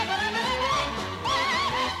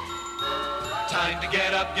time to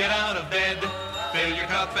get up, get out of bed. Fill your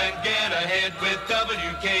cup and get ahead with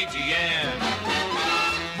WKGN.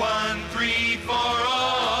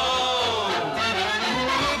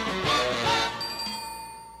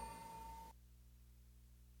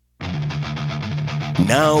 1340.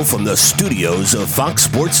 Now from the studios of Fox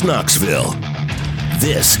Sports Knoxville,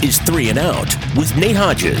 this is 3 and Out with Nate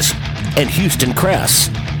Hodges and Houston Kress.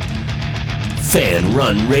 Fan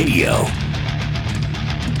Run Radio.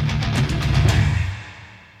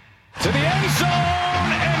 To the end zone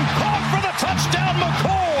and caught for the touchdown,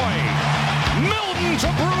 McCoy. Milton to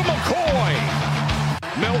Brew McCoy.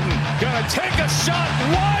 Milton gonna take a shot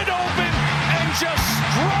wide open and just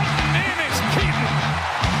strutting in is Keaton.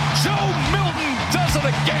 Joe Milton does it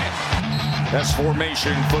again. Best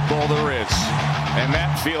formation football there is. And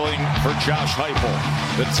that feeling for Josh Heupel.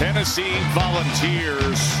 The Tennessee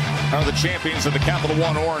Volunteers are the champions of the Capital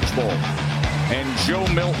One Orange Bowl. And Joe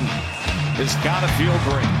Milton has got to feel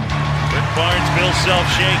great. Rick Barnes, Bill Self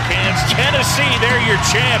shake hands. Tennessee, they're your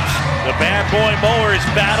champs. The Bad Boy Mowers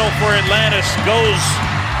battle for Atlantis goes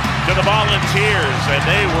to the Volunteers, and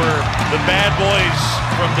they were the bad boys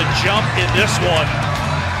from the jump in this one.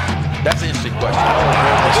 That's an interesting question.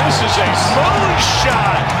 This is a smooth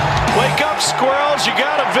shot. Wake up, squirrels. You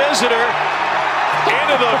got a visitor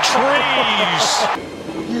into the trees.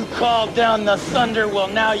 You called down the thunder. Well,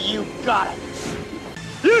 now you got it.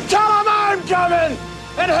 You tell them I'm coming,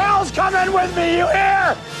 and hell's coming with me. You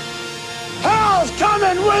hear? Hell's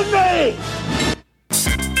coming with me.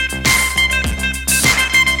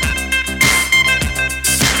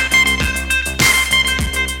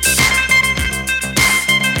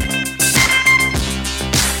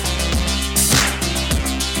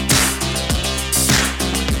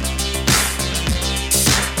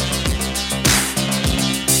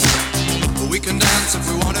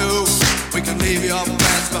 Leave your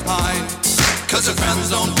friends behind, 'cause your friends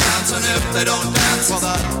don't dance, and if they don't dance, well,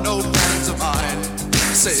 they're no friends of mine.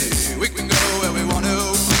 Say, we can go where we want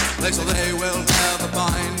to, places they will never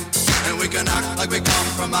find, and we can act like we come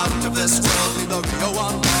from out of this world, leave the real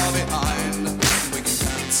one far behind. We can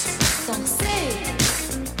dance. Don't say.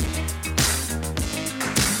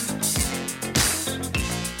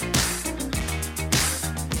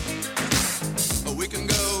 We can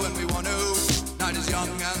go when we want to, night is young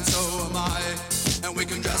and so am I. And we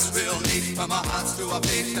can dress real neat from our hearts to our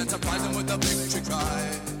feet and surprise them with a victory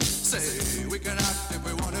cry. Say, we can act if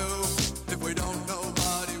we want to, if we don't,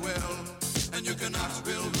 nobody will. And you can act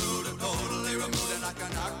real rude and totally removed, and I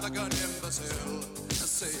can act like an imbecile.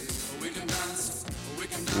 Say, we can dance, we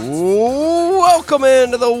can dance. Welcome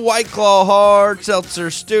into the White Claw Hard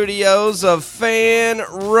Seltzer Studios of Fan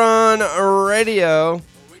Run Radio.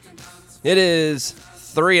 It is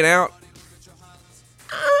 3 and Out.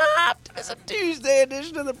 It's a Tuesday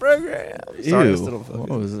edition of the program. Sorry, what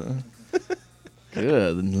was it?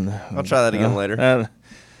 Good. I'll try that again later.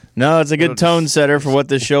 No, it's a good tone setter for what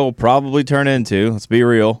this show will probably turn into. Let's be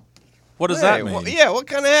real. What does that mean? Well, yeah, what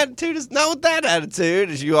kind of attitude is not with that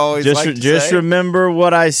attitude, as you always like to just say? remember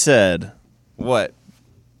what I said. What?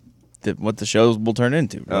 What the show will turn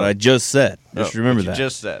into. What I just said. Just remember that. You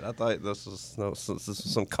just said. I thought this was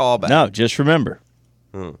some callback. No, just remember.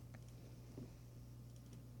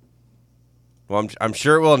 Well, I'm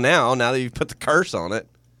sure it will now that you've put the curse on it.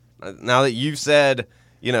 Now that you've said,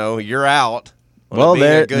 you're out on it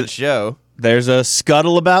being a good show. There's a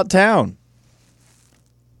scuttle about town.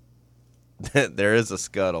 There is a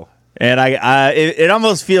scuttle. And it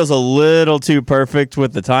almost feels a little too perfect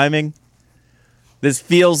with the timing. This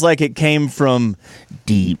feels like it came from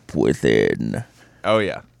deep within. Oh,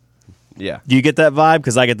 yeah. Yeah. Do you get that vibe?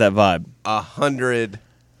 Because I get that vibe.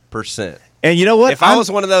 100%. And you know what? If I was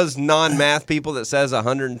one of those non-math people that says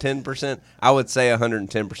 110%, I would say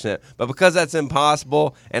 110%. But because that's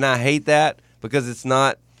impossible, and I hate that because it's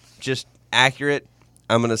not just accurate,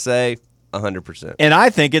 I'm going to say 100%. And I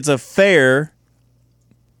think it's a fair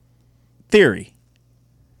theory.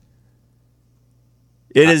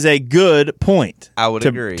 It is a good point. I would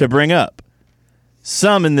agree. To bring up.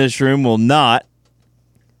 Some in this room will not.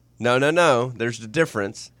 No. There's the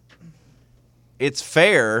difference. It's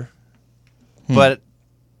fair. But,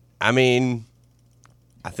 I think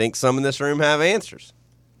some in this room have answers.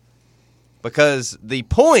 Because the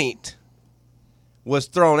point was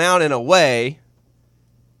thrown out in a way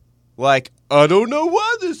like, I don't know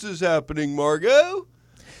why this is happening, Margo.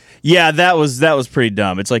 Yeah, that was pretty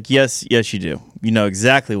dumb. It's like, yes, you do. You know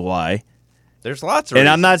exactly why. There's lots of And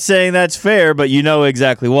reasons. I'm not saying that's fair, but you know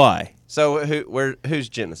exactly why. So who's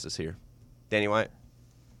Genesis here? Danny White?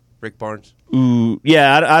 Rick Barnes? Ooh,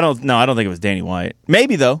 yeah, I don't think it was Danny White.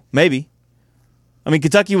 Maybe, though. Maybe. I mean,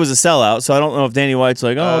 Kentucky was a sellout, so I don't know if Danny White's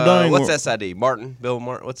like, dang. What's SID? Martin? Bill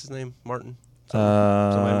Martin? What's his name? Martin?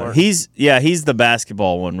 Somebody Martin? He's the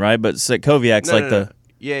basketball one, right? But Koviak's No.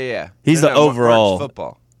 Yeah. He's the overall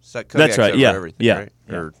football. That's right. Yeah. Everything, Yeah.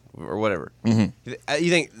 Right? Or whatever. Mm-hmm. You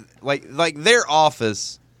think like their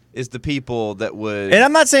office is the people that would, and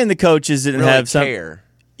I'm not saying the coaches didn't really have some care.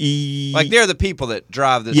 Like they're the people that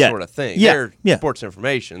drive this sort of thing. Yeah. They're sports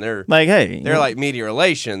information. They're like, hey, they're like media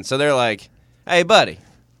relations. So they're like, hey, buddy.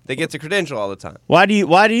 They get the credential all the time. Why do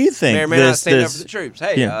you think may or may not stand up for the troops?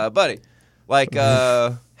 Hey, buddy. Like,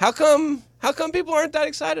 how come people aren't that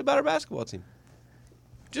excited about our basketball team?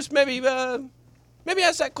 Just maybe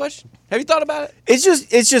ask that question. Have you thought about it?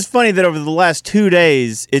 It's just funny that over the last 2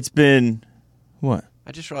 days it's been what?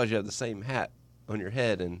 I just realized you have the same hat on your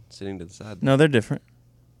head and sitting to the side. No, they're different.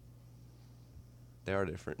 They are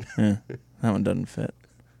different. Yeah, that one doesn't fit.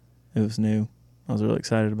 It was new. I was really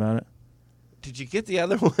excited about it. Did you get the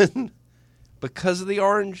other one because of the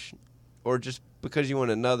orange, or just because you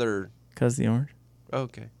want another? Because of the orange.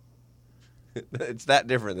 Okay. It's that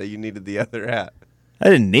different that you needed the other hat. I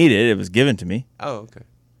didn't need it. It was given to me. Oh, okay.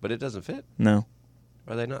 But it doesn't fit? No.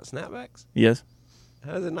 Are they not snapbacks? Yes.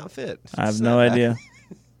 How does it not fit? I have no idea.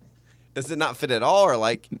 Does it not fit at all, or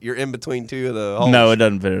like you're in between two of the holes? No, it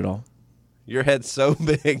doesn't fit at all. Your head's so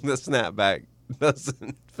big, the snapback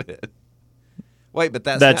doesn't fit. Wait, but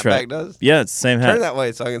That's snapback right. does? Yeah, it's the same hat. Turn that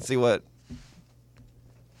way so I can see what.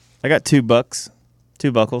 I got $2,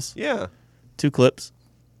 2 buckles. Yeah. 2 clips.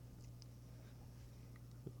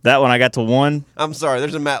 That one I got to 1. I'm sorry,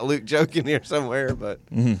 there's a Matt Luke joke in here somewhere, but.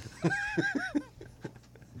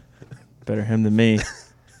 Better him than me.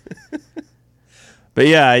 But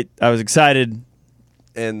yeah, I was excited.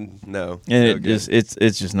 And no. And no it just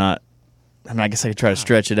it's just not. I mean, I guess I could try to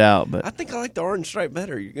stretch it out, but I think I like the orange stripe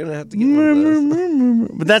better. You're gonna have to get one of those.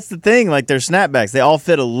 But that's the thing. Like their snapbacks, they all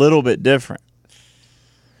fit a little bit different.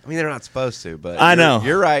 I mean, they're not supposed to, but I know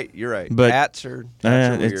you're right. You're right. But hats are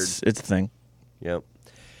weird. It's a thing. Yep.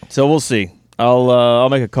 So we'll see. I'll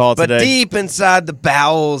make a call but today. But deep inside the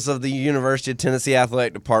bowels of the University of Tennessee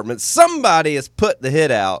Athletic Department, somebody has put the hit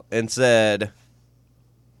out and said,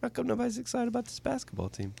 "How come nobody's excited about this basketball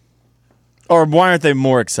team?" Or why aren't they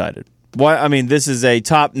more excited? Why? I mean, this is a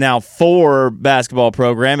top now 4 basketball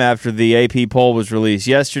program after the AP poll was released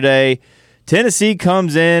yesterday. Tennessee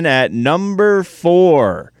comes in at number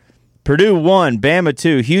 4. Purdue 1, Bama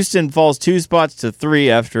 2. Houston falls 2 spots to 3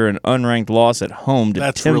 after an unranked loss at home to Temple.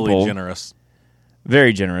 That's really generous.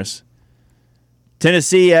 Very generous.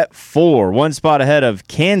 Tennessee at 4, 1 spot ahead of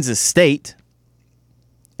Kansas State.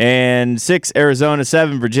 And 6, Arizona,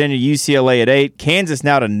 7, Virginia, UCLA at 8. Kansas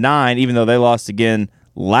now to 9, even though they lost again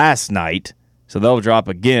last night. So they'll drop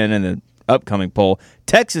again in the upcoming poll.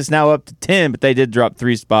 Texas now up to 10, but they did drop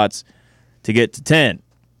 3 spots to get to 10.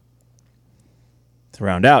 To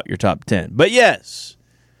round out your top 10. But yes,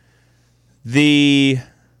 the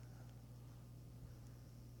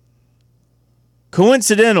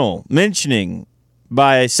coincidental mentioning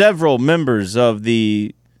by several members of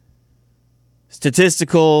the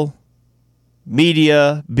statistical,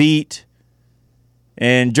 media, beat,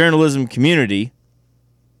 and journalism community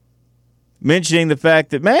mentioning the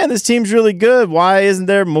fact that, man, this team's really good. Why isn't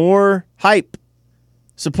there more hype,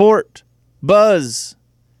 support, buzz?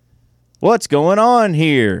 What's going on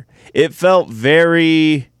here? It felt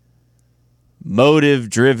very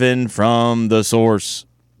motive-driven from the source.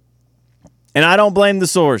 And I don't blame the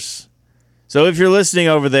source. So if you're listening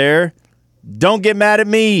over there, don't get mad at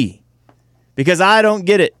me because I don't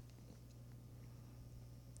get it.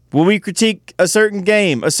 Will we critique a certain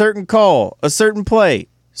game, a certain call, a certain play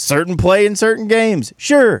in certain games?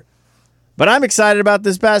 Sure. But I'm excited about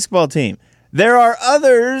this basketball team. There are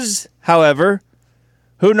others, however,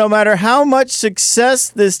 who no matter how much success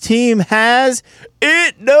this team has,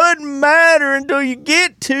 it doesn't matter until you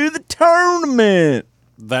get to the tournament.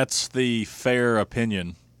 That's the fair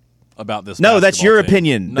opinion about this. No, that's your team.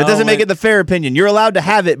 opinion. No, that doesn't make it the fair opinion. You're allowed to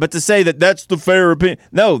have it, but to say that that's the fair opinion.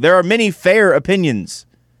 No, there are many fair opinions.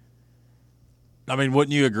 I mean,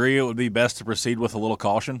 wouldn't you agree it would be best to proceed with a little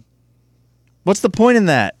caution? What's the point in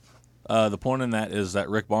that? The point in that is that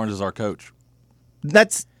Rick Barnes is our coach.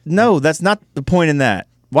 That's not the point in that.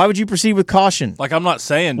 Why would you proceed with caution? Like, I'm not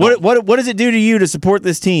saying... What does it do to you to support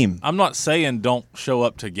this team? I'm not saying don't show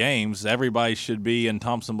up to games. Everybody should be in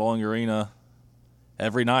Thompson Bowling Arena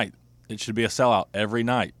every night. It should be a sellout every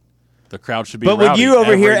night. The crowd should be rowdy. But when you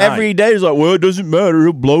over here night. every day is like, well, it doesn't matter.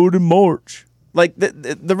 He'll blow it in March. Like,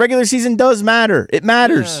 the regular season does matter. It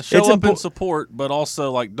matters. Yeah, show up in support, but also,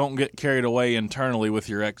 like, don't get carried away internally with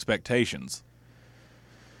your expectations.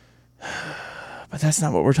 But that's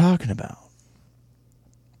not what we're talking about.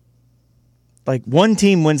 like one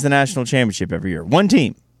team wins the national championship every year. One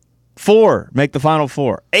team. 4 make the Final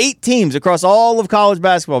Four. 8 teams across all of college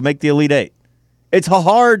basketball make the Elite 8. It's a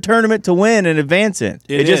hard tournament to win and advance in.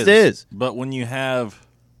 It just is. But when you have...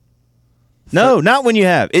 No, not when you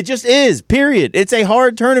have. It just is, period. It's a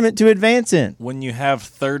hard tournament to advance in. When you have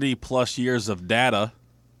 30-plus years of data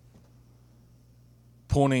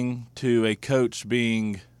pointing to a coach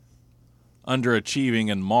being underachieving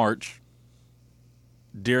in March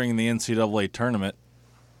during the NCAA tournament,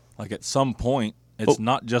 like at some point, it's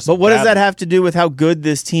not just... But what does that have to do with how good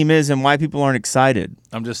this team is and why people aren't excited?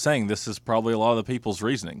 I'm just saying this is probably a lot of the people's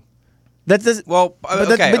reasoning. That does Well,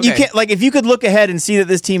 but you can't, like, if you could look ahead and see that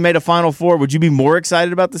this team made a Final Four, would you be more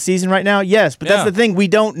excited about the season right now? Yes, but that's the thing, we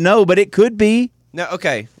don't know, but it could be. No,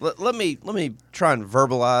 okay. Let me try and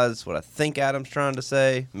verbalize what I think Adam's trying to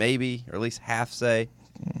say, maybe, or at least half say.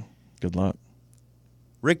 Good luck.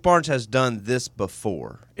 Rick Barnes has done this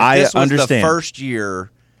before. If I this was understand. the first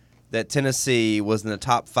year that Tennessee was in the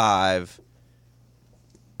top 5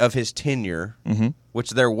 of his tenure,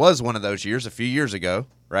 which there was one of those years a few years ago,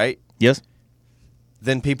 right? Yes.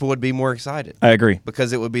 Then people would be more excited. I agree.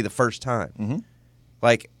 Because it would be the first time.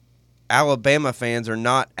 Like, Alabama fans are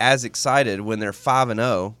not as excited when they're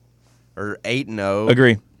 5-0 or 8-0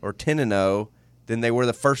 Agree. or 10-0 than they were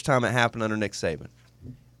the first time it happened under Nick Saban.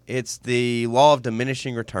 It's the law of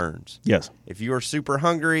diminishing returns. Yes. If you are super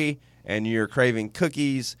hungry and you're craving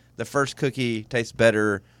cookies, the first cookie tastes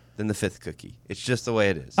better than the 5th cookie. It's just the way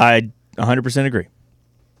it is. I 100% agree.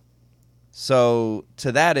 So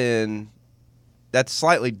to that end, that's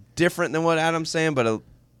slightly different than what Adam's saying, but no,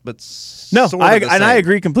 sort of I the same.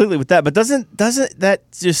 agree completely with that. But doesn't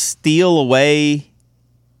that just steal away,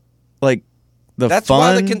 like, the That's fun?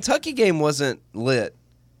 why the Kentucky game wasn't lit.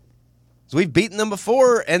 So we've beaten them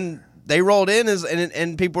before, and they rolled in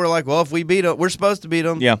and people were like, "Well, if we beat them, we're supposed to beat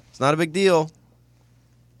them. Yeah, it's not a big deal."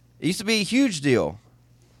 It used to be a huge deal.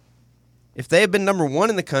 If they had been number 1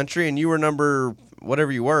 in the country and you were number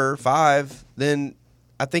whatever you were, 5, then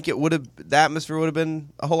I think the atmosphere would have been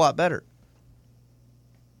a whole lot better.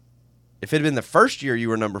 If it had been the first year you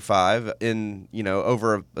were number 5 in,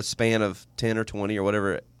 over a span of 10 or 20 or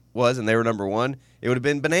whatever it was, and they were number 1, it would have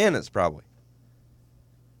been bananas probably.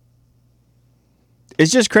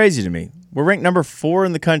 It's just crazy to me. We're ranked number 4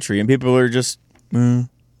 in the country, and people are just, like,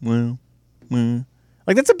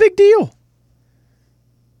 that's a big deal.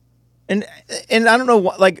 And I don't know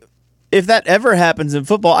what, like, if that ever happens in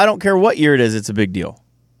football, I don't care what year it is, it's a big deal.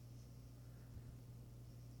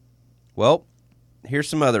 Well, here's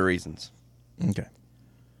some other reasons. Okay.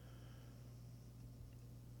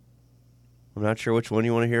 I'm not sure which one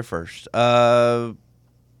you want to hear first. I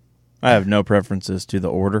have no preferences to the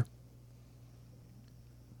order.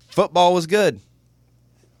 Football was good.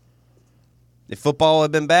 If football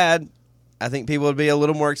had been bad, I think people would be a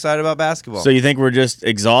little more excited about basketball. So you think we're just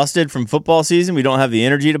exhausted from football season? We don't have the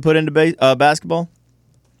energy to put into basketball?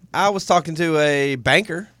 I was talking to a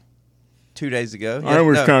banker 2 days ago. I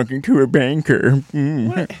was talking to a banker.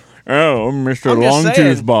 Oh, Mr.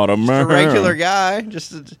 Longtooth Bottom. Just a regular guy.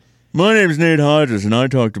 My name's Nate Hodges, and I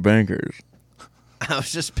talk to bankers. I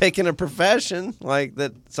was just picking a profession like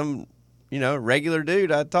that. Some, regular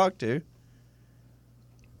dude I'd talk to.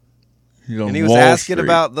 And he was asking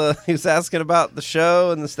about the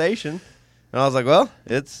show and the station, and I was like, "Well,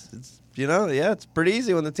 it's it's pretty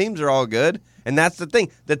easy when the teams are all good, and that's the thing.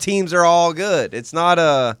 The teams are all good. It's not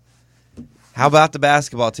a how about the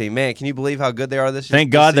basketball team, man? Can you believe how good they are this year?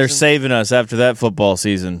 Thank God they're saving us after that football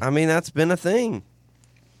season. I mean, that's been a thing.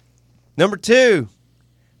 Number 2,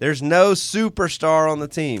 there's no superstar on the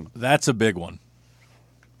team. That's a big one,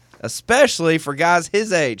 especially for guys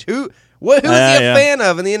his age. Who is he a fan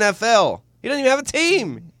of in the NFL? He doesn't even have a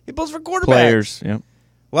team. He pulls for quarterbacks. Players, yeah.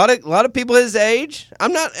 A lot of people his age.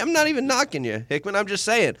 I'm not even knocking you, Hickman. I'm just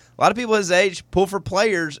saying. A lot of people his age pull for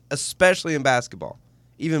players, especially in basketball,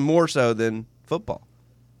 even more so than football.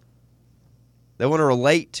 They want to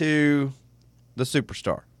relate to the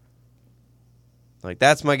superstar. Like,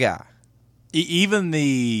 that's my guy. Even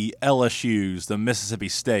the LSUs, the Mississippi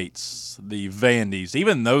States, the Vandy's,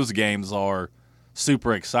 even those games are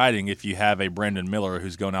super exciting if you have a Brandon Miller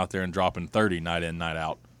who's going out there and dropping 30 night in, night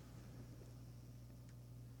out.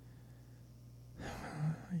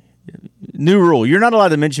 New rule. You're not allowed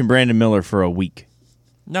to mention Brandon Miller for a week.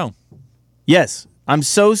 No. Yes. I'm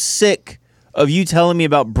so sick of you telling me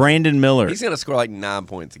about Brandon Miller. He's going to score like 9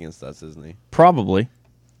 points against us, isn't he? Probably.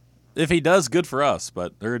 If he does, good for us,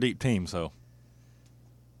 but they're a deep team, so.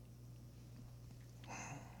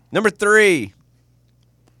 Number 3.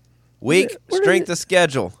 Weak strength of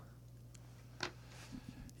schedule.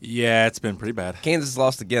 Yeah, it's been pretty bad. Kansas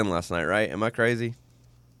lost again last night, right? Am I crazy?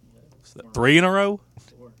 3 in a row?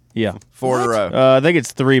 Yeah. 4 in a row. I think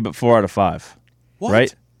it's 3, but 4 out of 5. What?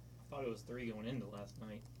 Right? I thought it was 3 going into last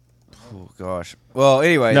night. Oh, gosh. Well,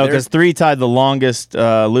 anyway. No, because 3 tied the longest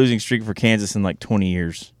losing streak for Kansas in like 20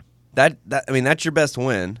 years. I mean, that's your best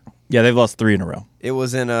win. Yeah, they've lost 3 in a row. It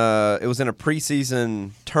was in a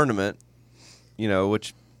preseason tournament,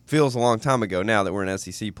 which feels a long time ago now that we're in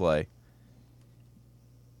SEC play.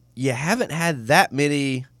 You haven't had that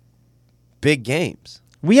many big games.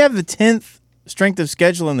 We have the 10th strength of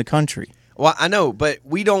schedule in the country. Well, I know, but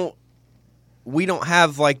we don't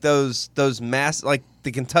have like those mass, like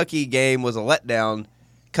the Kentucky game was a letdown.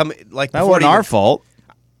 That wasn't our fault.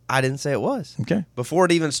 I didn't say it was. Okay. Before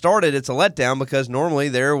it even started, it's a letdown because normally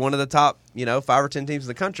they're one of the top, 5 or 10 teams in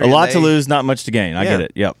the country. A lot to lose, not much to gain. I get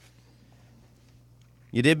it. Yep.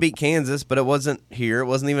 You did beat Kansas, but it wasn't here. It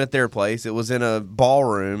wasn't even at their place. It was in a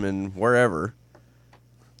ballroom and wherever.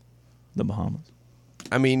 The Bahamas.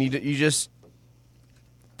 I mean, you just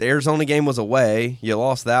 – the Arizona game was away. You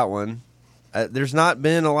lost that one. There's not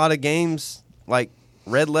been a lot of games, like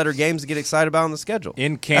red letter games to get excited about on the schedule.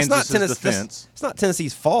 In Kansas' defense. It's not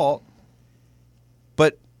Tennessee's fault,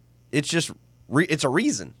 but it's just it's a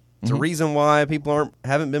reason. It's a reason why people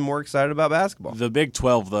haven't been more excited about basketball. The Big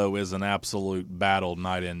 12, though, is an absolute battle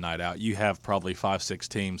night in, night out. You have probably 5-6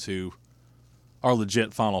 teams who are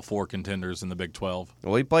legit Final Four contenders in the Big 12.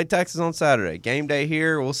 Well, we play Texas on Saturday. Game day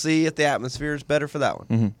here. We'll see if the atmosphere is better for that one.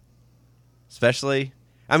 Mm-hmm. Especially,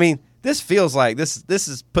 I mean, this feels like this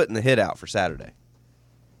is putting the hit out for Saturday.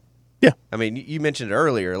 Yeah. I mean, you mentioned it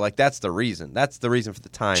earlier. Like, that's the reason. That's the reason for the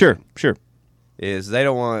time. Sure. Is they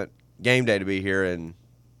don't want game day to be here and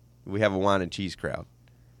we have a wine and cheese crowd.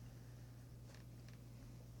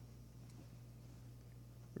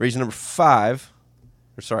 Reason number 4.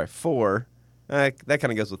 That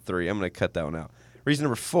kind of goes with 3. I'm going to cut that one out. Reason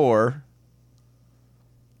number 4,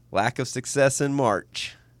 lack of success in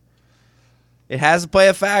March. It has to play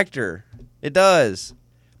a factor. It does.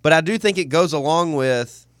 But I do think it goes along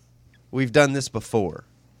with we've done this before.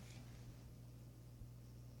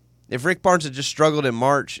 If Rick Barnes had just struggled in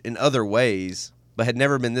March in other ways, but had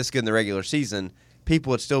never been this good in the regular season,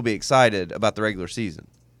 people would still be excited about the regular season.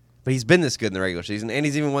 But he's been this good in the regular season, and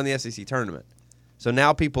he's even won the SEC tournament. So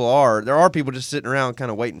now there are people just sitting around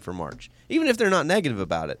kind of waiting for March, even if they're not negative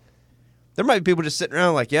about it. There might be people just sitting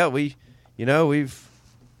around like, yeah, we've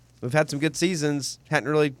had some good seasons, hadn't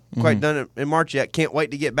really quite done it in March yet. Can't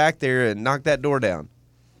wait to get back there and knock that door down.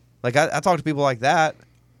 Like I talk to people like that.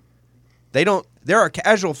 There are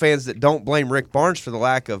casual fans that don't blame Rick Barnes for the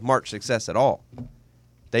lack of March success at all.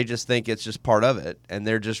 They just think it's just part of it, and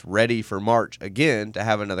they're just ready for March again to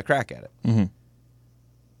have another crack at it. Mm-hmm.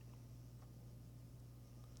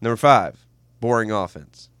 Number 5, boring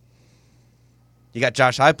offense. You got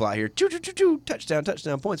Josh Heupel out here,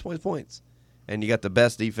 touchdown, points. And you got the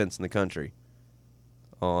best defense in the country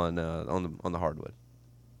on the hardwood.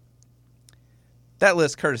 That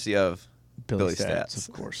list courtesy of Billy Stats.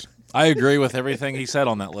 Of course. I agree with everything he said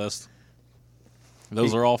on that list.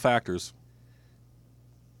 Those are all factors.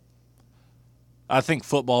 I think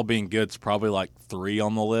football being good is probably like 3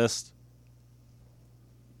 on the list.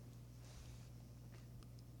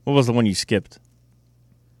 What was the one you skipped?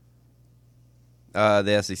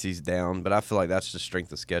 The SEC's down, but I feel like that's just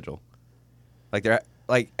strength of schedule.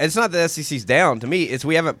 It's not the SEC's down. To me, it's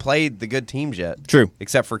we haven't played the good teams yet. True.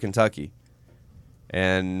 Except for Kentucky.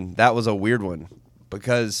 And that was a weird one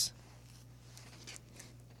because,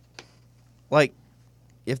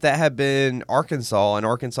 if that had been Arkansas and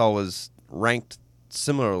Arkansas was ranked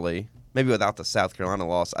similarly, maybe without the South Carolina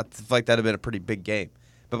loss, I feel like that would have been a pretty big game.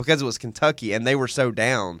 But because it was Kentucky and they were so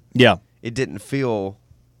down, it didn't feel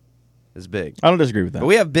as big. I don't disagree with that.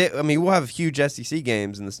 But we'll have huge SEC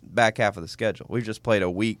games in the back half of the schedule. We've just played a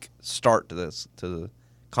weak start to the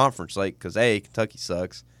conference, because A, Kentucky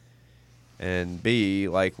sucks, and B,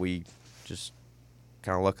 we just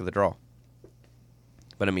kind of luck of the draw.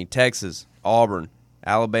 But Texas, Auburn,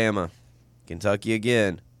 Alabama, Kentucky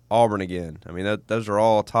again, Auburn again. Those are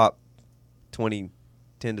all top 10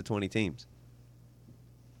 to 20 teams.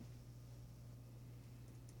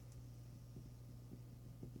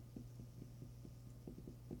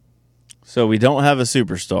 So we don't have a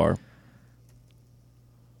superstar.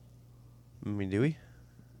 Do we?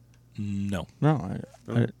 No. No.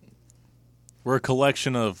 We're a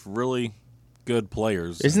collection of really good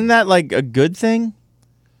players. Isn't that a good thing?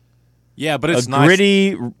 Yeah, but it's a nice.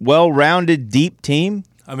 Gritty, well-rounded, deep team.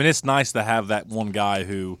 It's nice to have that one guy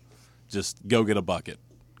who just go get a bucket,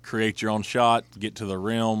 create your own shot, get to the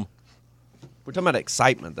rim. We're talking about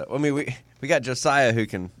excitement, though. We We got Josiah who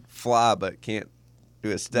can fly but can't do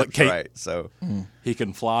his steps right. So he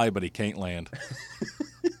can fly, but he can't land.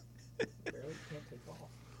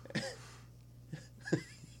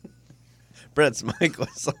 Brett's mic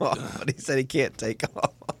was off, but he said he can't take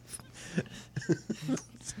off.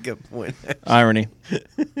 That's a good point. Actually. Irony.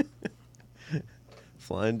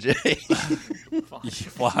 Flying J.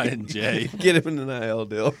 Flying J. Get him in an IL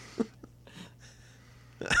deal.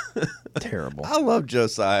 Terrible. I love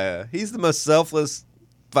Josiah. He's the most selfless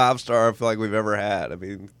 5-star I feel like we've ever had. I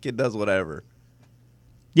mean, kid does whatever.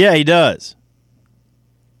 Yeah, he does.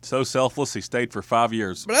 So selfless, he stayed for 5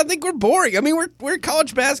 years. But I think we're boring. I mean, we're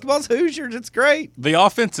college basketball's Hoosiers. It's great. The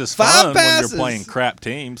offense is fun when you're playing crap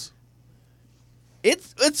teams.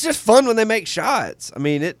 It's just fun when they make shots. I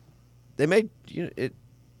mean, they make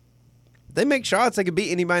shots. They can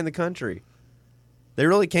beat anybody in the country. They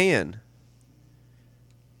really can.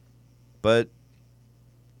 But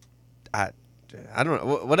I don't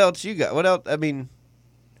know. What else you got? What else? I mean,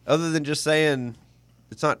 other than just saying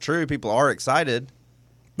it's not true, people are excited.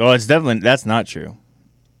 Well, that's not true.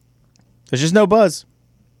 There's just no buzz.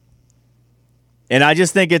 And I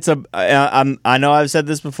just think I know I've said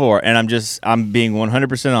this before, and I'm being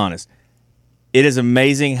 100% honest. It is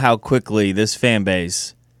amazing how quickly this fan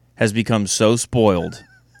base has become so spoiled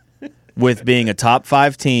with being a top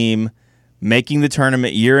 5 team, making the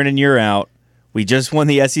tournament year in and year out. We just won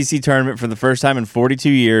the SEC tournament for the first time in 42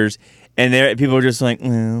 years, and people are just like,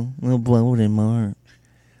 well, we'll blow it in March.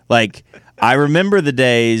 Like, I remember the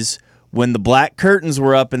days when the black curtains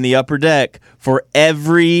were up in the upper deck for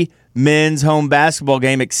every men's home basketball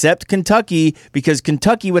game except Kentucky, because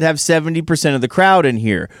Kentucky would have 70% of the crowd in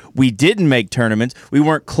here. We didn't make tournaments. We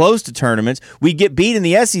weren't close to tournaments. We get beat in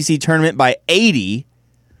the SEC tournament by 80,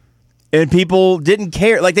 and people didn't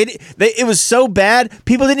care. Like it was so bad,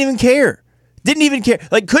 people didn't even care. Didn't even care.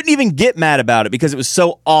 Like, couldn't even get mad about it because it was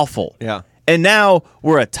so awful. Yeah. And now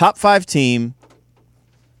we're a top 5 team.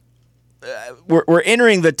 We're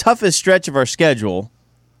entering the toughest stretch of our schedule.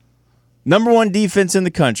 Number 1 defense in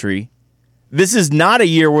the country. This is not a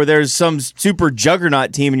year where there's some super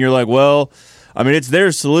juggernaut team and you're like, well, I mean, it's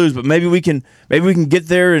theirs to lose, but maybe we can get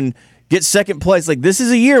there and get second place. Like, this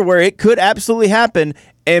is a year where it could absolutely happen,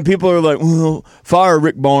 and people are like, well, fire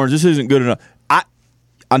Rick Barnes. This isn't good enough.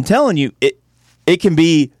 I'm telling you, it can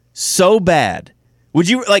be so bad. Would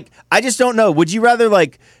you, like, I just don't know. Would you rather,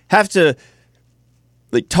 like, have to,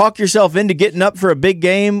 like, talk yourself into getting up for a big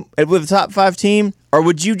game with a top 5 team, or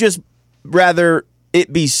would you just rather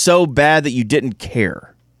it be so bad that you didn't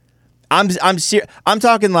care? I'm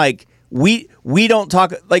talking like we don't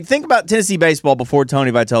talk, like, think about Tennessee baseball before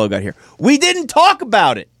Tony Vitello got here. We didn't talk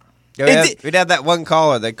about it. Yeah, we'd have that one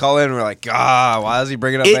caller. They call in and we're like, why is he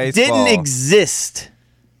bringing up baseball? It didn't exist.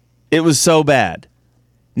 It was so bad.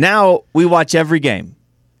 Now we watch every game.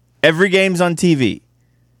 Every game's on TV.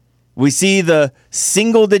 We see the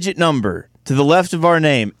single-digit number to the left of our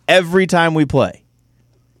name every time we play.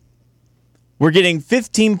 We're getting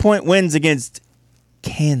 15-point wins against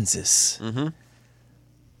Kansas. Mm-hmm.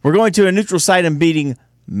 We're going to a neutral site and beating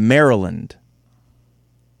Maryland.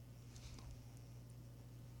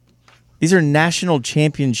 These are national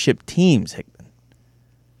championship teams, Hickman.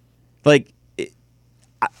 Like,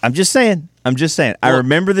 I'm just saying. Well, I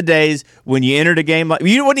remember the days when you entered a game like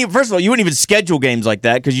first of all, you wouldn't even schedule games like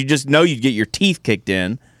that because you just know you'd get your teeth kicked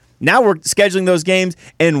in. Now we're scheduling those games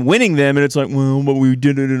and winning them, and it's like, well, but we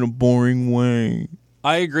did it in a boring way.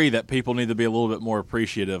 I agree that people need to be a little bit more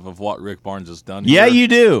appreciative of what Rick Barnes has done. Yeah, here. you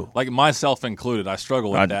do. Like, myself included, I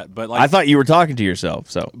struggle with that. But like, I thought you were talking to yourself.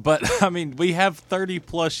 So, but I mean, we have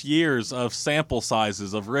 30+ years of sample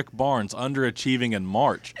sizes of Rick Barnes underachieving in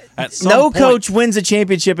March. At some no point, coach wins a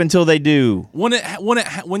championship until they do. When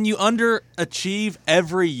you underachieve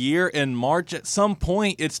every year in March, at some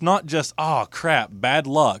point it's not just, oh crap, bad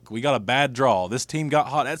luck. We got a bad draw. This team got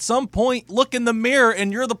hot. At some point, look in the mirror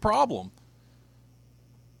and you're the problem.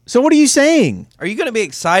 So what are you saying? Are you going to be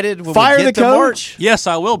excited when Fire we get the to coach? March? Yes,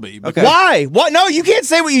 I will be. Okay. Why? What? No, you can't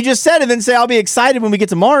say what you just said and then say I'll be excited when we get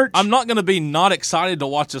to March. I'm not going to be not excited to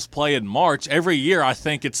watch us play in March. Every year I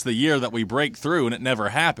think it's the year that we break through, and it never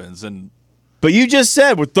happens. But you just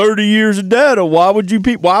said with 30 years of data, why would you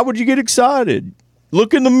get excited?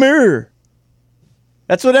 Look in the mirror.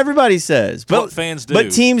 That's what everybody says. But what fans do.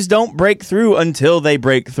 But teams don't break through until they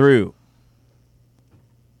break through.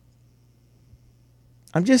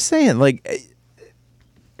 I'm just saying, like...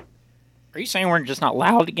 Are you saying we're just not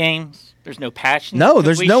loud at games? There's no passion? No,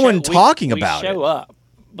 there's no one talking about it. We show up,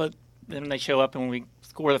 but then they show up and we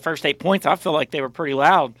score the first 8 points. I feel like they were pretty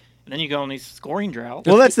loud. And then you go on these scoring droughts.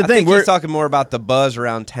 Well, that's the I thing. think We're he's talking more about the buzz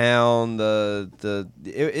around town.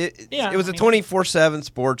 It was a 24/7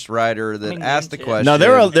 sports writer that asked the question. No,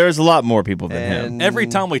 there's a lot more people than him. Every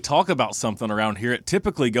time we talk about something around here, it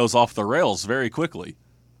typically goes off the rails very quickly.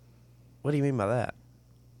 What do you mean by that?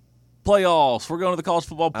 Playoffs. We're going to the college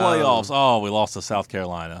football playoffs. Oh, we lost to South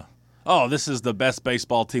Carolina. Oh, this is the best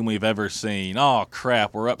baseball team we've ever seen. Oh,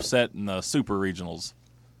 crap. We're upset in the super regionals.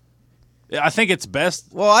 I think it's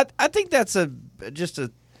best. Well, I think that's just a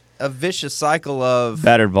vicious cycle of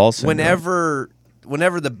battered ball syndrome.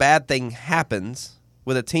 Whenever the bad thing happens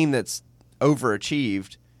with a team that's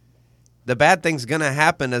overachieved, the bad thing's going to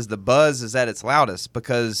happen as the buzz is at its loudest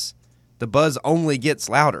because the buzz only gets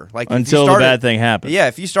louder. Like until the bad thing happens. Yeah,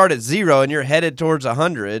 if you start at 0 and you're headed towards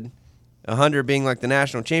 100 being like the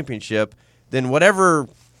national championship, then wherever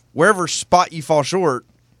spot you fall short,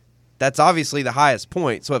 that's obviously the highest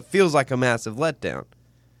point, so it feels like a massive letdown.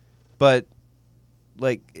 But,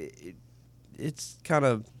 like, it's kind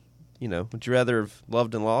of, would you rather have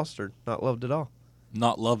loved and lost or not loved at all?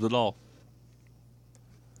 Not loved at all.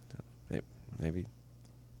 Maybe.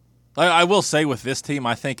 I will say with this team,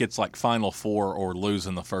 I think it's like Final Four or lose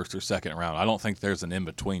in the first or second round. I don't think there's an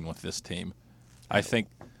in-between with this team. I think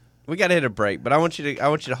we got to hit a break, but I want you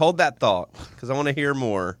to hold that thought because I want to hear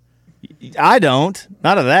more. I don't.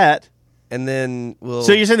 Not of that. And then we'll.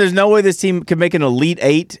 So you're saying there's no way this team could make an Elite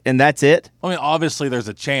Eight and that's it? I mean, obviously there's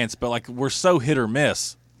a chance, but like we're so hit or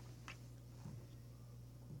miss.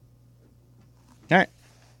 All right.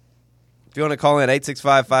 If you want to call in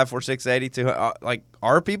 865-546-8200, like,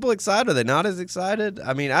 are people excited? Are they not as excited?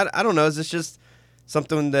 I mean, I don't know. Is this just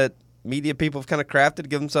something that media people have kind of crafted to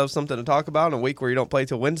give themselves something to talk about in a week where you don't play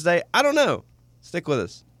till Wednesday? I don't know. Stick with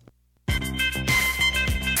us.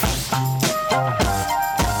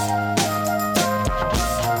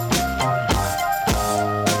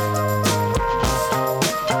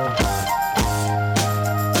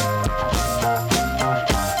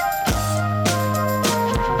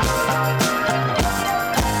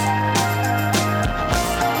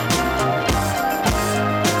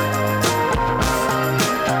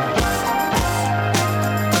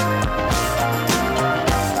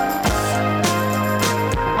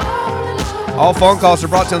 All phone calls are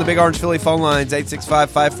brought to you on the Big Orange Philly phone lines,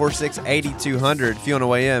 865-546-8200 if you want to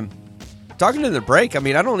weigh in. Talking to the break, I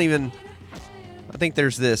mean, I think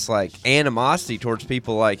there's this, like, animosity towards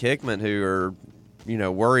people like Hickman who are,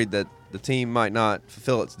 worried that the team might not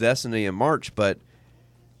fulfill its destiny in March. But,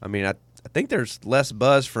 I mean, I think there's less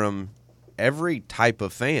buzz from every type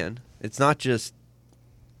of fan. It's not just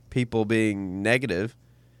people being negative.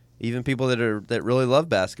 Even people that really love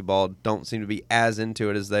basketball don't seem to be as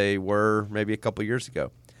into it as they were maybe a couple years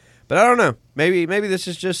ago. But I don't know. Maybe this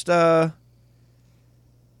is just maybe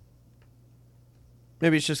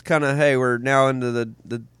it's just kind of, hey, we're now into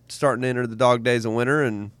the starting to enter the dog days of winter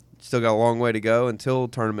and still got a long way to go until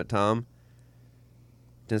tournament time.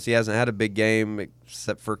 Tennessee hasn't had a big game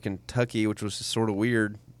except for Kentucky, which was sort of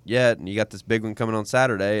weird yet, and you got this big one coming on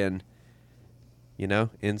Saturday, and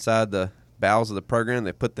inside the bowels of the program,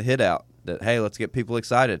 they put the hit out that, hey, let's get people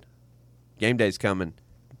excited. Game day's coming.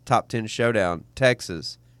 Top 10 showdown.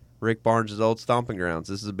 Texas. Rick Barnes' old stomping grounds.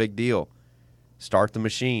 This is a big deal. Start the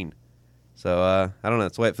machine. So, I don't know.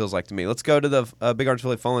 That's the way it feels like to me. Let's go to the Big Orange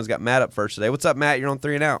Philly phone lines. Got Matt up first today. What's up, Matt? You're on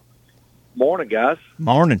 3 and Out. Morning, guys.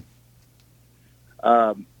 Morning.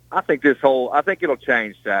 I think it'll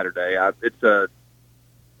change Saturday. It's a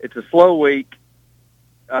slow week.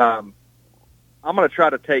 I'm going to try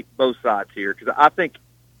to take both sides here because I think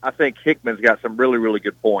Hickman's got some really, really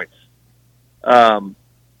good points. But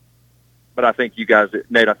I think you guys,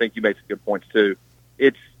 Nate, I think you made some good points too.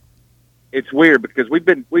 It's weird because we've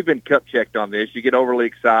been cup checked on this. You get overly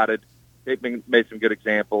excited. Hickman made some good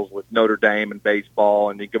examples with Notre Dame and baseball,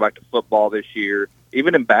 and you go back to football this year.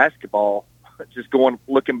 Even in basketball, just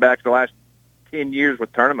looking back the last 10 years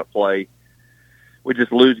with tournament play, we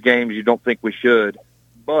just lose games you don't think we should.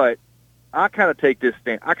 But I kind of take this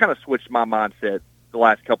stand. I kind of switched my mindset the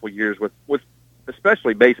last couple of years with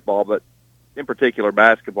especially baseball, but in particular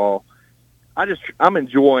basketball. I'm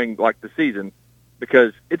enjoying like the season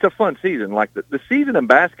because it's a fun season. Like the season in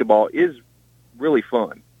basketball is really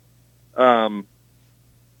fun. You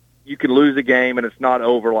can lose a game and it's not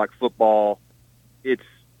over like football. It's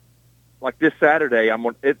like this Saturday.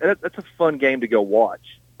 That's a fun game to go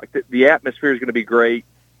watch. Like the atmosphere is going to be great.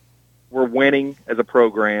 We're winning as a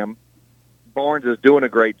program. Barnes is doing a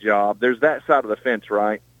great job. There's that side of the fence,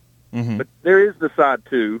 right? Mm-hmm. But there is the side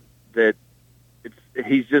too that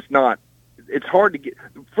he's just not. It's hard to get.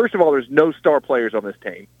 First of all, there's no star players on this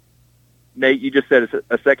team. Nate, you just said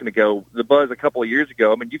a second ago, the buzz a couple of years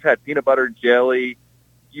ago. I mean, you've had peanut butter and jelly.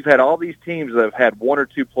 You've had all these teams that have had one or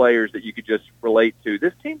two players that you could just relate to.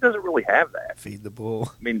 This team doesn't really have that. Feed the bull.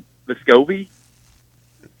 I mean, Vescovi,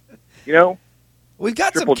 you know, we've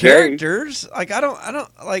got Triple some J. characters. Like I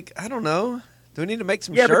don't know. Do we need to make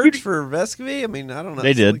some shirts for Vescovi? I mean, I don't know.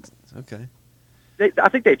 They did. Okay. I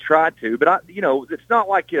think they tried to, but it's not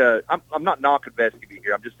like I'm not knocking Vescovi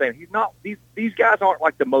here. I'm just saying he's not. These guys aren't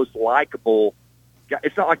like the most likable guy.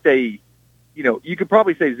 It's not like they, you could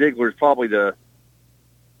probably say Ziegler is probably the.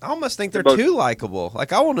 I almost think they're too likable.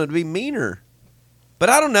 Like I want them to be meaner, but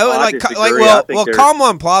I don't know. I Kalma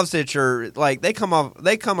and Plavsic are like they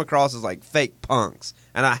come across as like fake punks,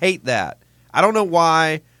 and I hate that. I don't know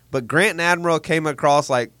why, but Grant and Admiral came across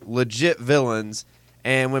like legit villains,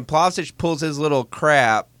 and when Plavsic pulls his little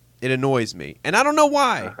crap, it annoys me, and I don't know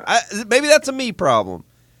why. Maybe that's a me problem.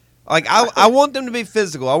 Like I want them to be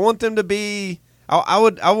physical. I want them to be. I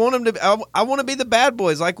want to be the bad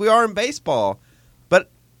boys like we are in baseball.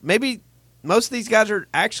 Maybe most of these guys are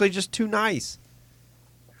actually just too nice.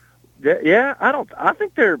 Yeah, I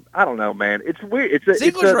think they're. I don't know, man. It's weird.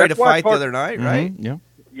 Ziegler's ready to fight the other night, right? Yeah.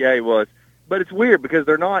 Yeah, he was. But it's weird because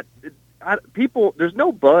they're not. People. There's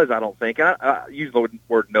no buzz. I don't think. And I use the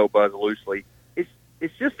word "no buzz" loosely. It's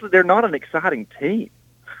just that they're not an exciting team.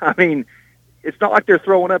 I mean, it's not like they're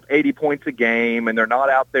throwing up 80 points a game and they're not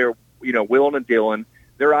out there, willing and dealing.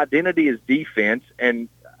 Their identity is defense, and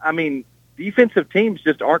I mean. Defensive teams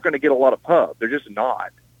just aren't going to get a lot of pub. They're just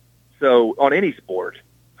not. So on any sport.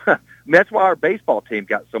 That's why our baseball team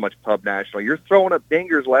got so much pub nationally. You're throwing up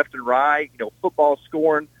dingers left and right. Football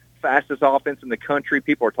scoring, fastest offense in the country.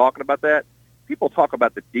 People are talking about that. People talk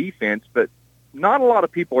about the defense, but not a lot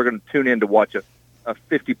of people are going to tune in to watch a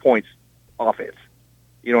 50 points offense.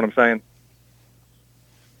 You know what I'm saying?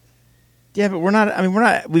 Yeah, but we're not. I mean, we're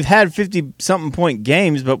not. We've had 50-something point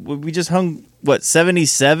games, but we just hung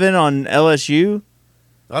 77 on LSU.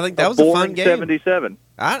 I think that was a fun game. 77.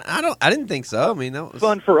 I didn't think so. I mean, that was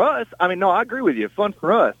fun for us. I mean, no, I agree with you. Fun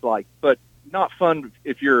for us, but not fun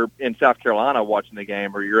if you're in South Carolina watching the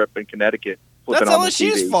game or you're up in Connecticut. That's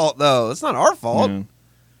LSU's fault, though. It's not our fault.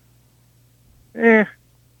 I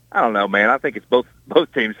don't know, man. I think it's both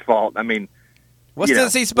teams' fault. I mean. What's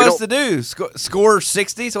Tennessee supposed to do? Score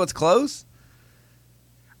 60 so it's close?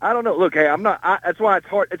 I don't know. Look, hey, I'm not. That's why it's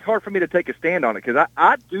hard. It's hard for me to take a stand on it because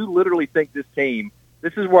I do literally think this team.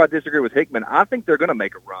 This is where I disagree with Hickman. I think they're going to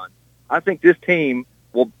make a run. I think this team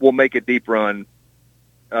will make a deep run.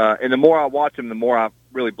 And the more I watch them, the more I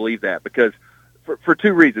really believe that because for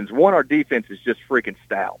two reasons. One, our defense is just freaking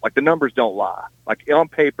stout. Like the numbers don't lie. Like on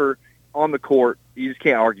paper, on the court, you just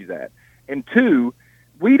can't argue that. And two.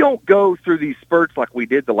 We don't go through these spurts like we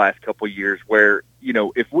did the last couple of years where,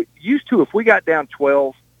 if we got down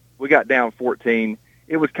 12, we got down 14,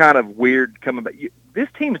 it was kind of weird coming back. This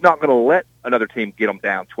team's not going to let another team get them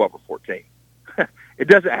down 12 or 14. It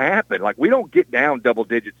doesn't happen. Like, we don't get down double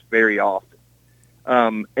digits very often.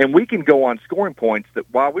 And we can go on scoring points that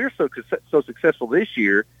while we're so successful this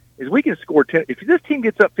year is we can score 10. If this team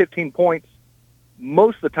gets up 15 points,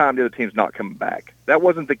 most of the time the other team's not coming back. That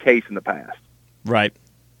wasn't the case in the past. Right.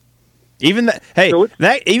 Even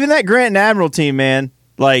that Grant and Admiral team, man,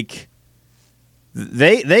 like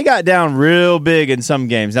they got down real big in some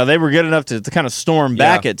games. Now they were good enough to kind of storm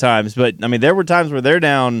back at times, but I mean there were times where they're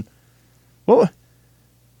down. Well,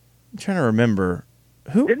 I'm trying to remember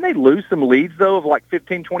who didn't they lose some leads though of like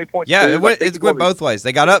 15, 20 points? Yeah, it went both ways.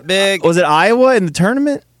 They got up big. Was it Iowa in the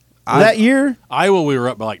tournament that year? Iowa, we were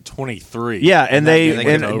up by like 23. Yeah, and they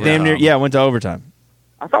went to overtime.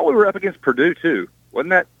 I thought we were up against Purdue too.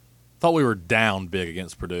 Wasn't that? Thought we were down big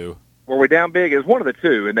against Purdue. Were we down big? It was one of the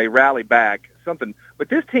two, and they rallied back something. But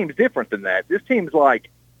this team's different than that. This team's like,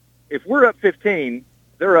 if we're up 15,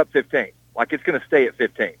 they're up 15. Like it's going to stay at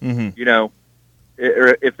 15. Mm-hmm.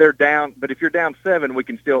 Or if they're down, but if you're down 7, we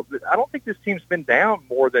can still. I don't think this team's been down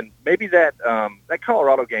more than maybe that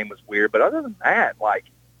Colorado game was weird. But other than that, like,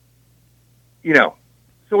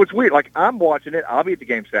 so it's weird. Like I'm watching it. I'll be at the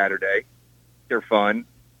game Saturday. They're fun.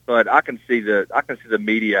 But I can see the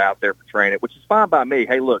media out there portraying it, which is fine by me.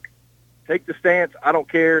 Hey, look, take the stance. I don't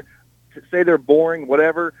care. Say they're boring,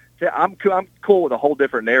 whatever. I'm cool with a whole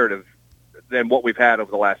different narrative than what we've had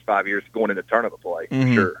over the last 5 years going into tournament play. Mm-hmm.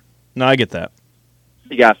 For sure. No, I get that.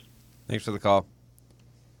 See you guys. Thanks for the call.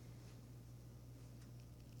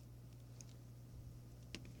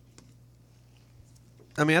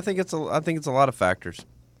 I mean, I think it's a lot of factors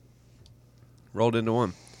rolled into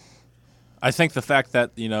one. I think the fact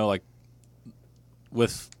that, like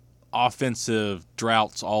with offensive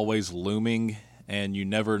droughts always looming and you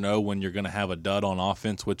never know when you're going to have a dud on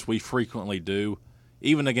offense, which we frequently do,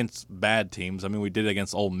 even against bad teams. I mean, we did it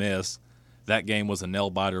against Ole Miss. That game was a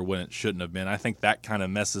nail-biter when it shouldn't have been. I think that kind of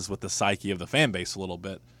messes with the psyche of the fan base a little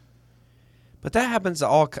bit. But that happens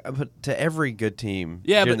to every good team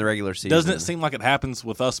during the regular season. Doesn't it seem like it happens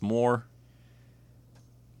with us more?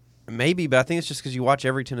 Maybe, but I think it's just because you watch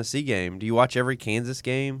every Tennessee game. Do you watch every Kansas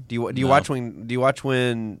game? Do you watch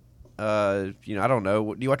when I don't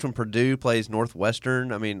know. Do you watch when Purdue plays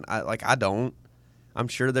Northwestern? I mean, I don't. I'm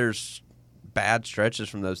sure there's bad stretches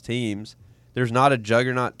from those teams. There's not a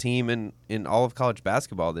juggernaut team in all of college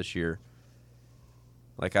basketball this year.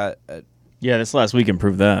 This last weekend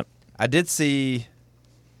proved that. I did see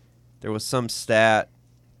there was some stat.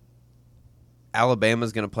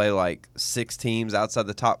 Alabama's going to play like 6 teams outside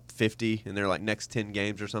the top 50 in their like next 10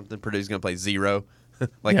 games or something. Purdue's going to play 0.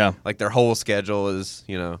 Like their whole schedule is,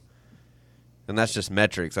 and that's just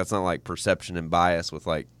metrics. That's not like perception and bias with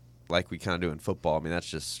like we kind of do in football. I mean, that's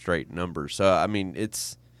just straight numbers. So I mean,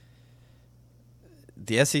 it's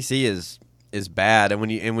the SEC is bad, and when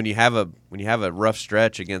you have a rough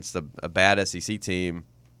stretch against a bad SEC team,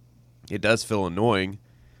 it does feel annoying.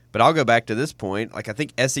 But I'll go back to this point. Like, I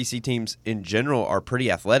think SEC teams in general are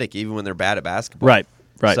pretty athletic, even when they're bad at basketball. Right.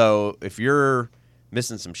 So if you're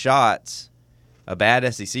missing some shots, a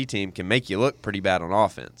bad SEC team can make you look pretty bad on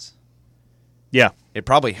offense. Yeah. It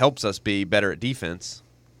probably helps us be better at defense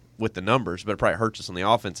with the numbers, but it probably hurts us on the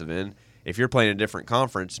offensive end. If you're playing in a different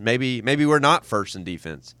conference, maybe we're not first in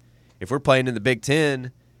defense. If we're playing in the Big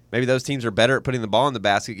Ten, maybe those teams are better at putting the ball in the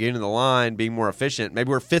basket, getting to the line, being more efficient. Maybe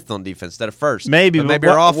we're 5th on defense instead of first. Maybe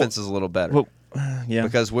our offense is a little better. Yeah,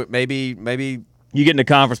 because maybe you get into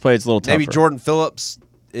conference play, it's a little tougher. Maybe Jordan Phillips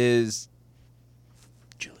is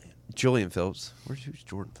Julian Phillips. Who's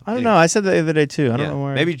Jordan Phillips? I don't know. I said that the other day too. I don't know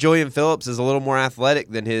where. Maybe Julian Phillips is a little more athletic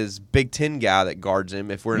than his Big Ten guy that guards him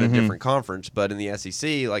if we're in a different conference. But in the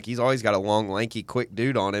SEC, like, he's always got a long, lanky, quick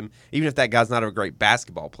dude on him. Even if that guy's not a great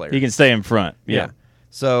basketball player, he can stay in front. Yeah.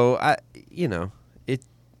 So the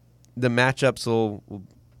matchups will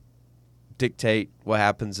dictate what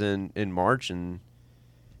happens in March, and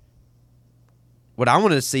what I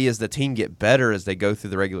want to see is the team get better as they go through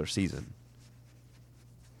the regular season.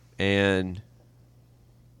 And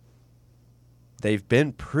they've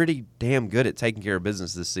been pretty damn good at taking care of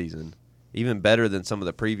business this season, even better than some of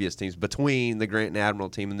the previous teams between the Grant and Admiral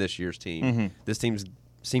team and this year's team. This team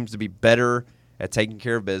seems to be better at taking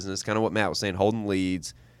care of business, kind of what Matt was saying, holding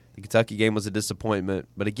leads. The Kentucky game was a disappointment,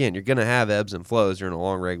 but again, you're going to have ebbs and flows during a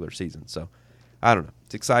long regular season. So, I don't know.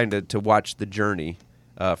 It's exciting to watch the journey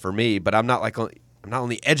for me, but I'm not on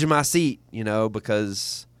the edge of my seat,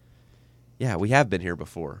 because we have been here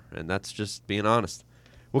before, and that's just being honest.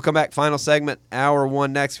 We'll come back, final segment, hour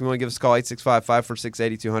 1 next. If you want to give us a call,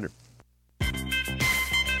 865-546-8200.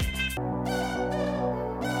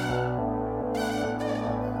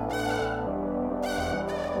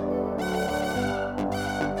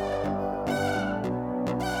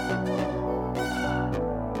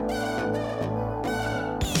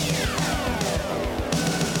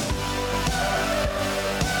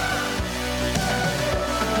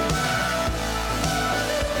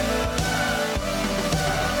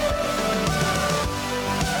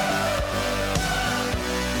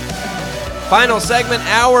 Final segment,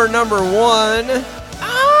 hour number 1.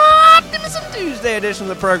 Optimism Tuesday edition of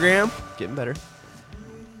the program. Getting better.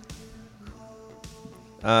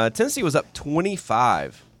 Tennessee was up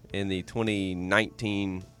 25 in the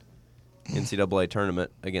 2019 NCAA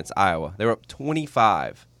tournament against Iowa. They were up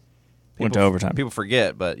 25. Went to overtime. People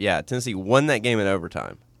forget, but Tennessee won that game in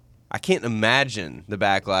overtime. I can't imagine the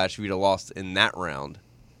backlash if you'd have lost in that round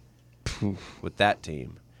with that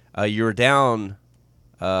team. You were down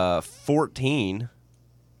 14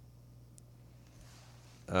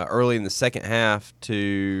 early in the second half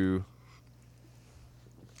to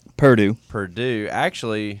Purdue.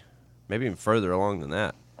 Actually, maybe even further along than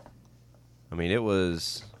that. I mean,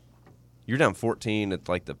 you're down 14 at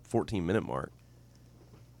like the 14-minute mark.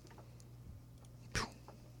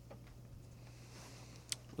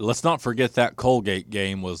 Let's not forget that Colgate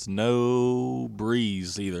game was no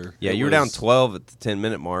breeze either. Yeah, you were down 12 at the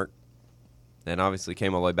 10-minute mark. And obviously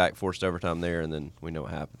came all the way back, forced overtime there, and then we know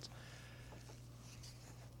what happens.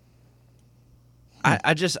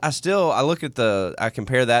 I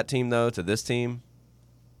compare that team, though, to this team.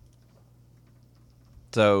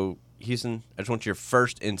 So, Houston, I just want your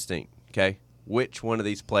first instinct, okay? Which one of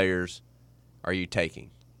these players are you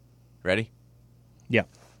taking? Ready? Yeah.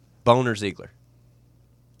 Bone or Ziegler?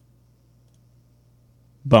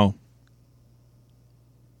 Bone.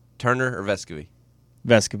 Turner or Vescovy?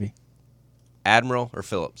 Vescovy. Admiral or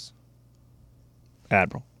Phillips?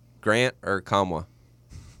 Admiral. Grant or Kamwa?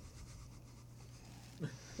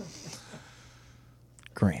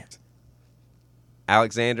 Grant.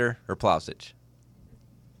 Alexander or Plausic?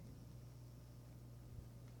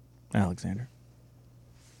 Alexander.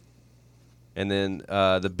 And then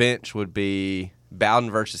the bench would be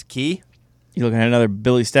Bowden versus Key. You looking at another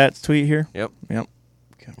Billy Stats tweet here? Yep. Yep.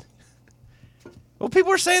 Well,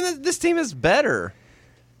 people are saying that this team is better.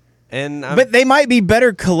 But they might be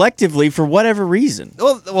better collectively for whatever reason.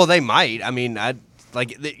 Well, they might. I mean,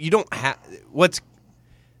 you don't have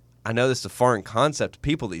I know this is a foreign concept to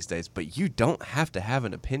people these days, but you don't have to have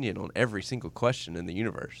an opinion on every single question in the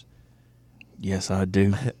universe. Yes, I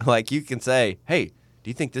do. Like, you can say, hey,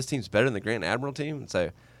 do you think this team's better than the Grant Admiral team? And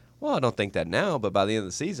say, well, I don't think that now, but by the end of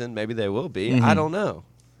the season, maybe they will be. Mm-hmm. I don't know.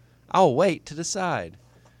 I'll wait to decide.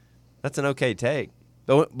 That's an okay take.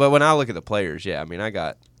 But when I look at the players, yeah, I mean,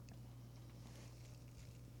 I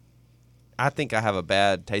think I have a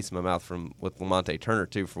bad taste in my mouth with Lamonte Turner,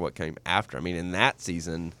 too, for what came after. I mean, in that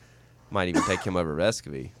season, might even take him over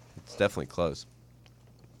Vescovy. It's definitely close.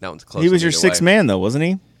 That one's close. He was your sixth man, though, wasn't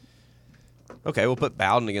he? Okay, we'll put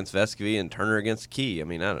Bowden against Vescovy and Turner against Key. I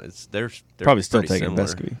mean, they're probably still taking similar.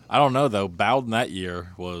 Vescovy. I don't know though. Bowden that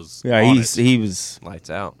year was he was lights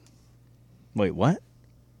out. Wait, what?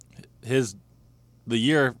 The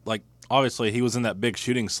year, like, obviously he was in that big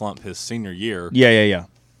shooting slump his senior year. Yeah.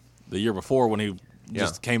 The year before when he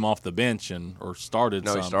just came off the bench or started.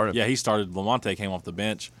 No, he started. Yeah, he started. Lamonte came off the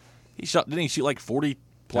bench. Didn't he shoot like 40+%?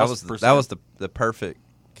 That was the perfect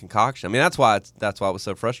concoction. I mean, that's why it was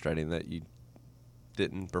so frustrating that you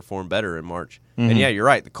didn't perform better in March. Mm-hmm. And yeah, you're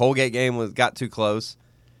right. The Colgate game got too close.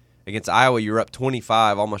 Against Iowa, you were up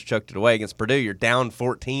 25, almost choked it away. Against Purdue, you're down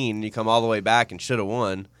 14, and you come all the way back and should have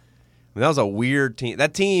won. I mean, that was a weird team.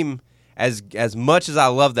 That team, as much as I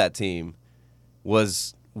love that team,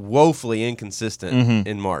 was woefully inconsistent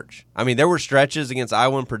in March. I mean, there were stretches against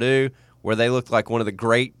Iowa and Purdue where they looked like one of the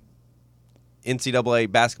great NCAA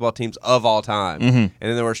basketball teams of all time. Mm-hmm. And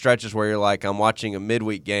then there were stretches where you're like, I'm watching a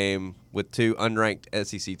midweek game with two unranked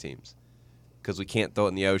SEC teams because we can't throw it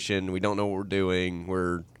in the ocean. We don't know what we're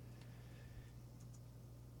doing.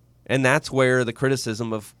 And that's where the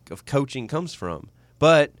criticism of coaching comes from.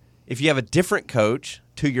 But if you have a different coach,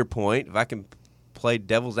 to your point, if I can play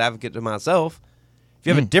devil's advocate to myself, if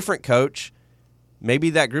you have a different coach,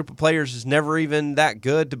 maybe that group of players is never even that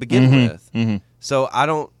good to begin with. Mm-hmm. So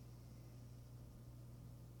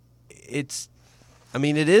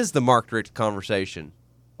it is the Mark Richt conversation.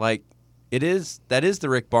 Like, that is the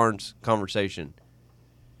Rick Barnes conversation.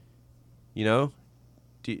 You know?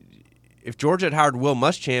 If Georgia had hired Will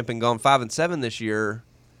Muschamp and gone 5-7 this year,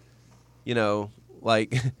 you know,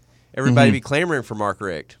 like, everybody be clamoring for Mark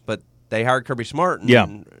Richt. But they hired Kirby Smart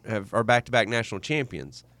and are back-to-back national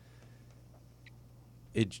champions.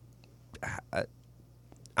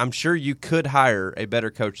 I'm sure you could hire a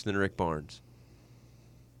better coach than Rick Barnes.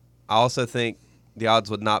 I also think the odds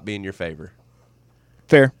would not be in your favor.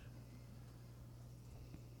 Fair.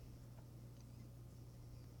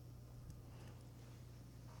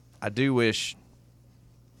 I do wish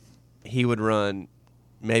he would run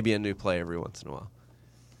maybe a new play every once in a while.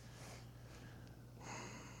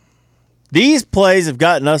 These plays have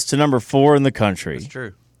gotten us to number 4 in the country. That's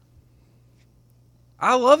true.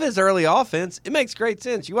 I love his early offense. It makes great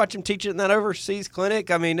sense. You watch him teach it in that overseas clinic.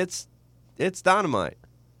 I mean, it's dynamite.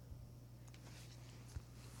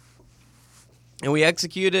 And we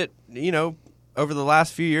execute it, you know, over the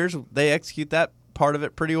last few years, they execute that part of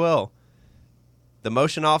it pretty well. The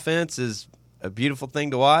motion offense is a beautiful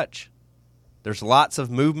thing to watch. There's lots of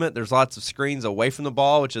movement. There's lots of screens away from the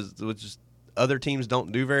ball, which is other teams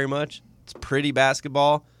don't do very much. It's pretty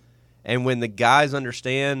basketball. And when the guys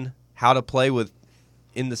understand how to play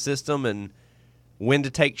in the system and when to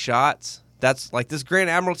take shots, that's like this Grant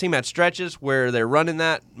Admiral team had stretches where they're running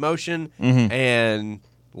that motion and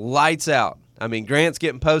lights out. I mean, Grant's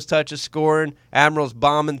getting post touches, scoring. Admiral's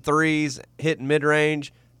bombing threes, hitting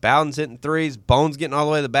mid-range. Bowden's hitting threes. Bone's getting all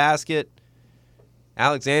the way to the basket.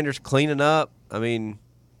 Alexander's cleaning up. I mean,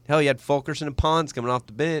 hell, you had Fulkerson and Pons coming off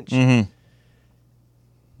the bench. Mm-hmm.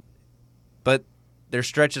 But there's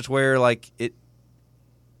stretches where, like,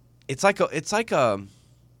 it's like a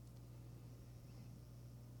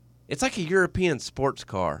European sports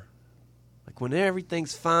car. Like when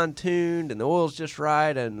everything's fine-tuned and the oil's just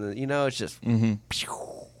right and, you know, it's just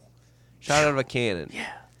shot out of a cannon.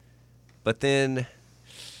 Yeah. But then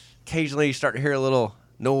occasionally you start to hear a little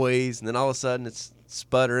noise, and then all of a sudden it's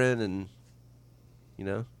sputtering, and, you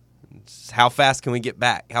know, how fast can we get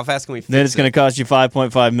back? How fast can we fix it? Then it's going to cost you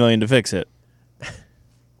 $5.5 million to fix it.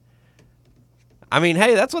 I mean,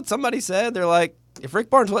 hey, that's what somebody said. They're like, If Rick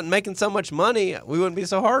Barnes wasn't making so much money, we wouldn't be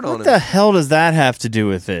so hard on him. What the hell does that have to do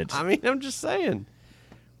with it? I mean, I'm just saying.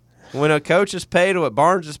 When a coach is paid what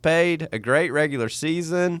Barnes is paid, a great regular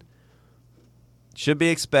season should be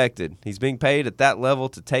expected. He's being paid at that level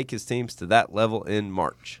to take his teams to that level in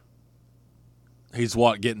March. He's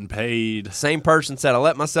getting paid? Same person said, I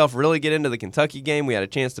let myself really get into the Kentucky game. We had a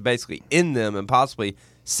chance to basically end them and possibly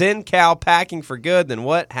send Cal packing for good. Then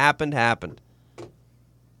what happened.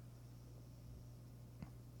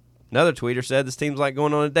 Another tweeter said, this team's like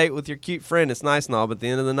going on a date with your cute friend. It's nice and all, but at the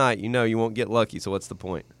end of the night, you know you won't get lucky, so what's the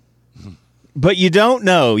point? But you don't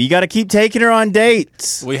know. You got to keep taking her on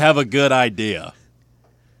dates. We have a good idea.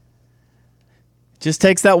 Just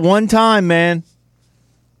takes that one time, man.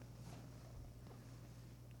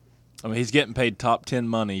 I mean, he's getting paid top 10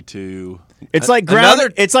 money to... It's like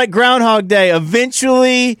Groundhog Day.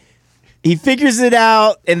 Eventually, he figures it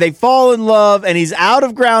out, and they fall in love, and he's out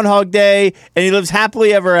of Groundhog Day, and he lives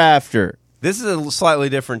happily ever after. This is a slightly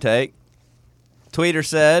different take. Tweeter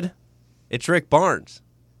said, it's Rick Barnes.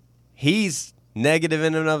 He's negative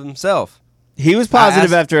in and of himself. He was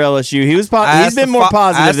positive after LSU. He's been more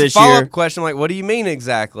positive this year. Follow-up question, like, what do you mean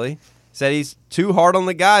exactly? Said he's too hard on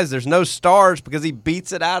the guys. There's no stars because he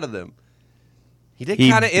beats it out of them. He did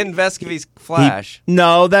kind of end Vescovi's flash.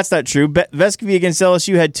 No, that's not true. Vescovi against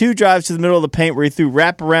LSU had 2 drives to the middle of the paint where he threw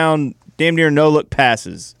wraparound, damn near no-look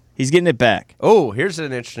passes. He's getting it back. Oh, here's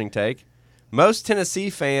an interesting take. Most Tennessee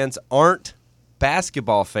fans aren't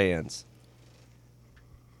basketball fans.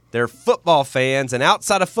 They're football fans, and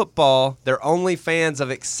outside of football, they're only fans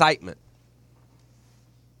of excitement.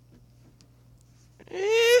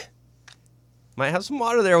 Might have some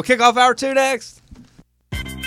water there. We'll kick off hour 2 next.